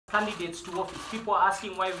candidates to office. People are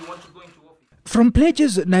asking why we want to go into office. From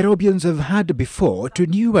pledges Nairobians have had before to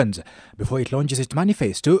new ones. Before it launches its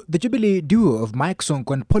manifesto, the Jubilee duo of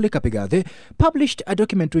Sonko and Polycarp Igathe published a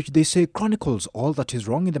document which they say chronicles all that is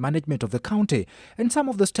wrong in the management of the county and some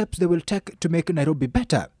of the steps they will take to make Nairobi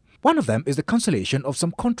better. One of them is the cancellation of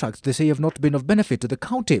some contracts they say have not been of benefit to the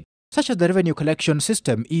county, such as the revenue collection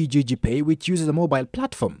system EGG-Pay, which uses a mobile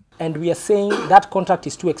platform. And we are saying that contract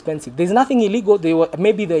is too expensive. There's nothing illegal.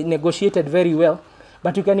 Maybe they negotiated very well.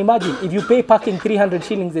 But you can imagine, if you pay parking 300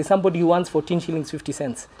 shillings, there's somebody who wants 14 shillings 50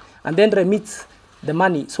 cents and then remits the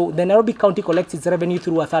money. So the Nairobi County collects its revenue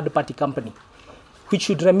through a third-party company, which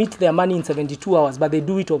should remit their money in 72 hours, but they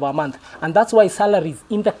do it over a month. And that's why salaries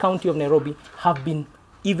in the county of Nairobi have been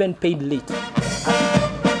even paid late.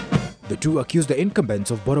 The two accuse the incumbents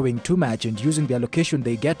of borrowing too much and using the allocation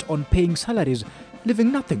they get on paying salaries,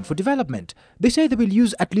 leaving nothing for development. They say they will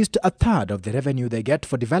use at least a third of the revenue they get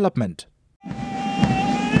for development.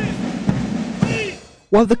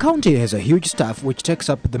 While the county has a huge staff which takes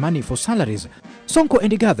up the money for salaries, Sonko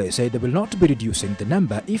and Igathe say they will not be reducing the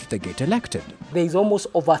number if they get elected. There is almost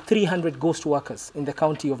over 300 ghost workers in the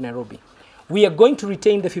county of Nairobi. We are going to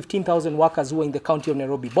retain the 15,000 workers who are in the county of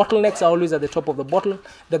Nairobi. Bottlenecks are always at the top of the bottle.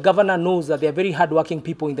 The governor knows that they are very hardworking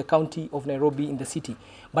people in the county of Nairobi, in the city.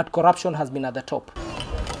 But corruption has been at the top.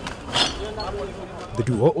 The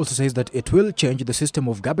duo also says that it will change the system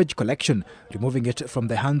of garbage collection, removing it from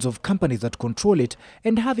the hands of companies that control it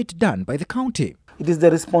and have it done by the county. It is the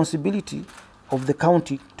responsibility of the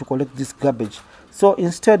county to collect this garbage. So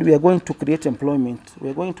instead, we are going to create employment. We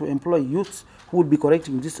are going to employ youths who will be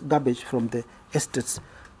collecting this garbage from the estates.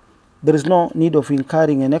 There is no need of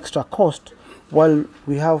incurring an extra cost while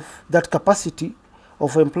we have that capacity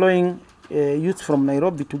of employing youths from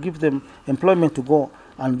Nairobi to give them employment to go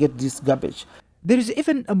and get this garbage. There is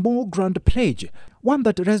even a more grand pledge, one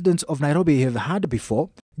that residents of Nairobi have had before,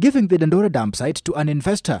 giving the Dandora dump site to an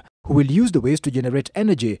investor who will use the waste to generate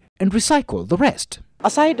energy and recycle the rest.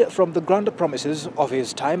 Aside from the grand promises of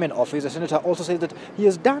his time in office, the senator also says that he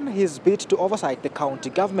has done his bit to oversight the county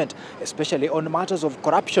government, especially on matters of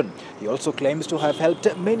corruption. He also claims to have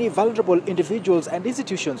helped many vulnerable individuals and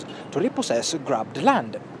institutions to repossess grabbed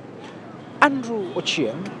land. Andrew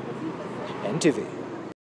Ochieng, NTV.